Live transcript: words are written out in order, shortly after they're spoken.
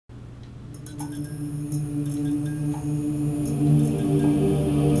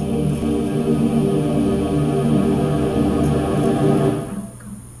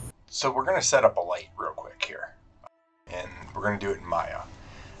So we're going to set up a light real quick here, and we're going to do it in Maya.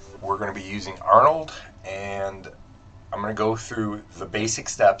 We're going to be using Arnold, and I'm going to go through the basic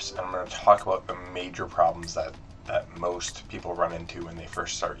steps, and I'm going to talk about the major problems that most people run into when they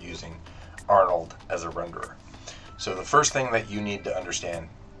first start using Arnold as a renderer. So the first thing that you need to understand,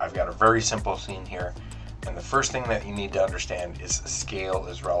 I've got a very simple scene here, and the first thing that you need to understand is scale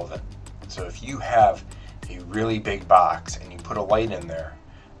is relevant. So if you have a really big box and you put a light in there,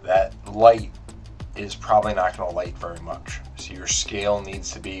 that light is probably not going to light very much. So your scale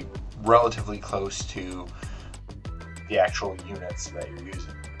needs to be relatively close to the actual units that you're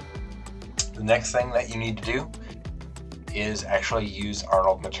using. The next thing that you need to do is actually use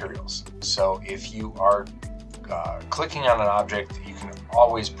Arnold Materials. So if you are clicking on an object, you can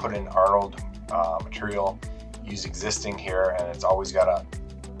always put in Arnold material, use existing here, and it's always got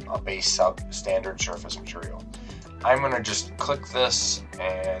a base standard surface material. I'm going to just click this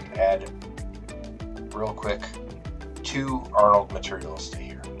and add real quick 2 Arnold Materials to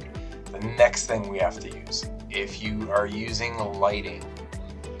here. The next thing we have to use, if you are using lighting,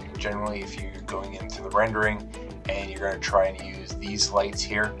 generally if you're going into the rendering and you're going to try and use these lights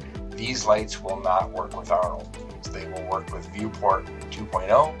here, these lights will not work with Arnold. So they will work with Viewport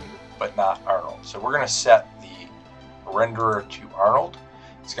 2.0, but not Arnold. So we're going to set the renderer to Arnold.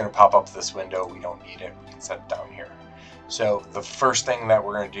 It's going to pop up this window. We don't need it. We can set it down here. So the first thing that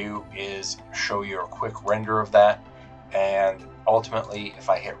we're going to do is show you a quick render of that. And ultimately, if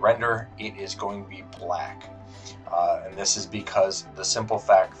I hit render, it is going to be black. And this is because the simple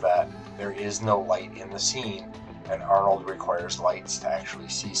fact that there is no light in the scene, and Arnold requires lights to actually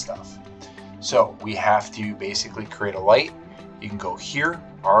see stuff. So we have to basically create a light. You can go here,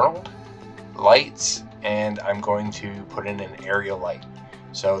 Arnold, lights, and I'm going to put in an area light.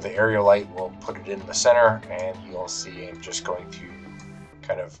 So the area light will put it in the center, and you'll see I'm just going to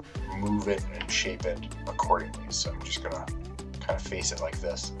kind of move it and shape it accordingly. So I'm just going to kind of face it like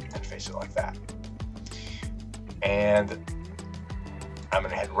this and face it like that. And I'm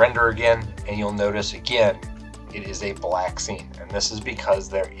going to hit render again, and you'll notice again it is a black scene. And this is because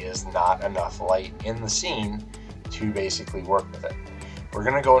there is not enough light in the scene to basically work with it. We're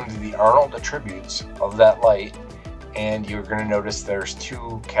going to go into the Arnold attributes of that light, and you're going to notice there's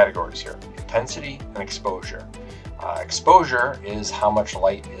 2 categories here, intensity and exposure. Exposure is how much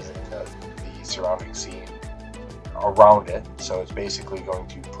light is in the surrounding scene around it, so it's basically going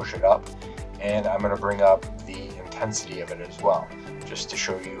to push it up, and I'm going to bring up the intensity of it as well, just to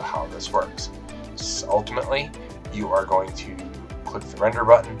show you how this works. So ultimately, you are going to click the render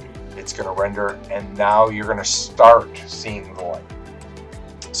button, it's going to render, and now you're going to start seeing the light.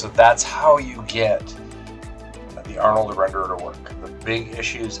 So that's how you get the Arnold renderer to work. The big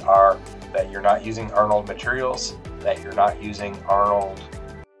issues are that you're not using Arnold Materials, that you're not using Arnold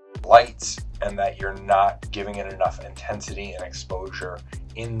lights, and that you're not giving it enough intensity and exposure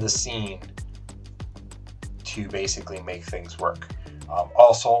in the scene to basically make things work.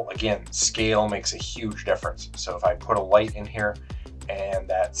 Also, again, scale makes a huge difference. So if I put a light in here and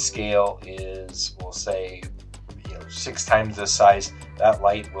that scale is, we'll say, 6 times this size, that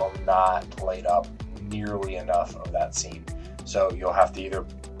light will not light up nearly enough of that scene. So you'll have to either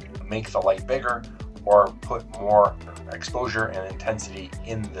make the light bigger or put more exposure and intensity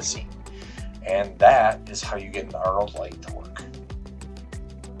in the scene. And that is how you get an Arnold light to work.